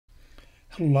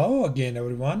Hello again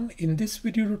everyone. In this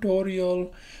video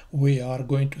tutorial we are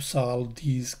going to solve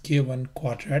these given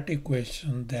quadratic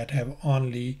equations that have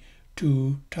only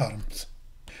two terms.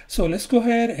 So let's go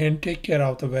ahead and take care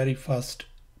of the very first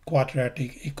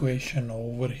quadratic equation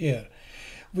over here.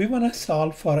 We want to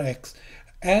solve for x.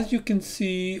 As you can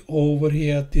see over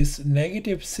here, this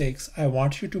 -6, I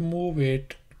want you to move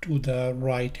it to the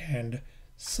right hand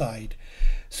side.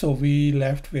 So we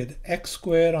left with x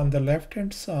squared on the left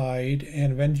hand side,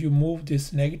 and when you move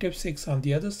this -6 on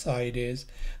the other side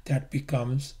that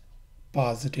becomes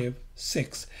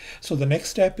 +6. So the next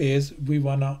step is we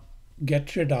want to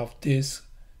get rid of this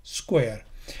square.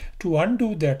 To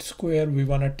undo that square, we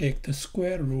want to take the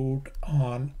square root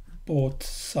on both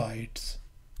sides.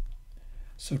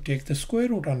 So take the square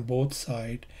root on both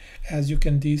sides. As you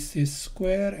can see, this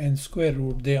square and square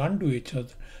root, they undo each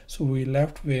other. So we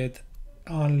left with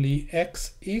only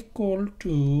x equal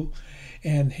to,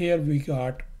 and here we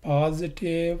got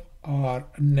positive or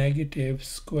negative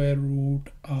square root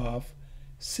of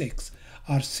 6,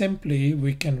 or simply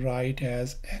we can write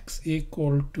as x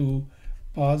equal to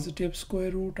positive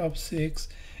square root of 6,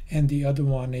 and the other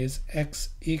one is x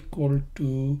equal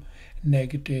to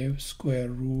negative square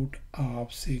root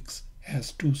of 6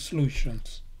 as two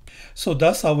solutions. So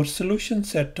thus our solution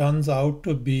set turns out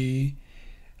to be,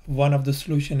 one of the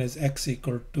solution is x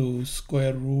equal to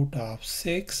square root of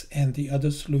 6, and the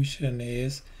other solution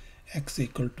is x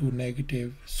equal to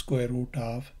negative square root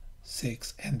of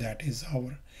 6, and that is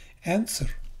our answer.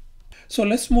 So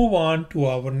let's move on to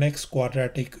our next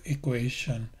quadratic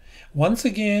equation. Once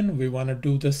again, we want to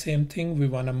do the same thing. We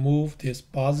want to move this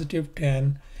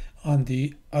 +10 on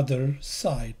the other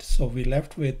side. So we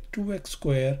left with 2x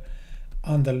squared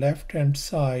on the left hand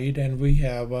side, and we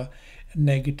have a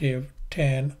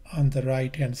 -10 on the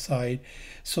right hand side.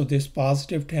 So this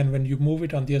 +10, when you move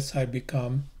it on the other side,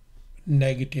 become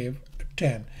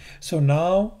 -10. So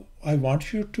now I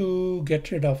want you to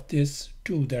get rid of this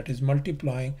 2 that is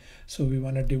multiplying. So we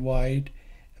want to divide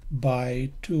by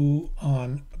 2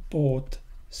 on both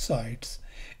sides.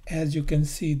 As you can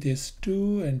see, this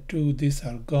 2 and 2, these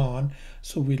are gone.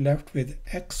 So we left with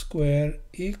x squared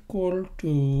equal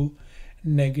to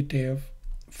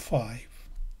 -5.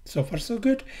 So far so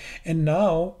good. And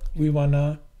now we want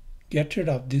to get rid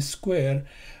of this square.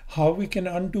 How we can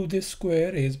undo this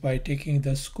square is by taking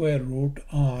the square root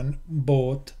on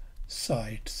both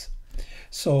sides.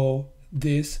 So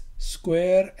this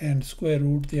square and square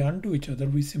root, they undo each other.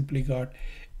 We simply got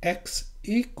x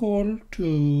equal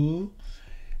to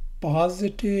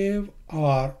positive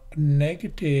or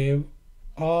negative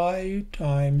I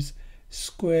times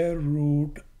square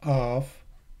root of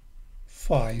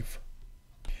 5.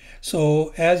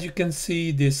 So as you can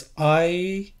see, this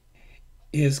I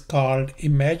is called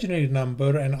imaginary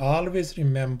number, and always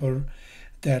remember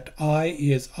that I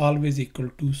is always equal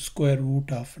to square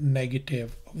root of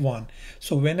 -1.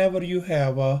 So whenever you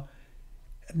have a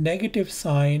negative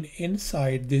sign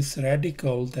inside this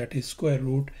radical, that is square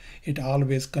root, it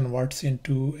always converts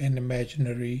into an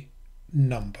imaginary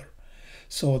number.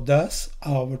 So thus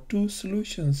our two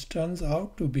solutions turns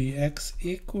out to be x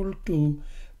equal to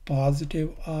positive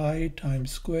I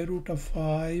times square root of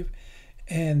 5,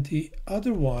 and the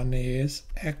other one is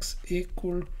x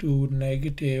equal to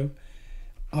negative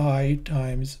I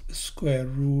times square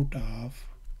root of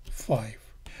 5.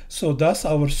 So thus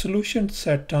our solution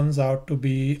set turns out to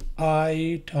be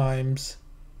I times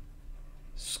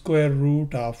square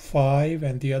root of 5,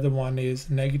 and the other one is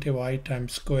negative I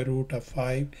times square root of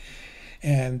 5,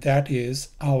 and that is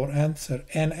our answer.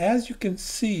 And as you can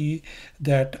see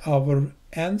that our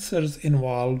answers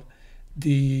involve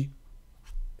the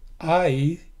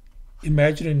I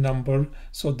imaginary number,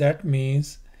 so that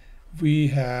means we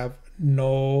have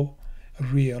no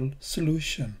real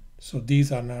solution. So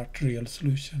these are not real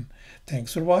solution.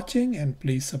 Thanks for watching, and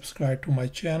please subscribe to my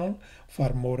channel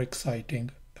for more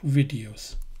exciting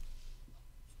videos.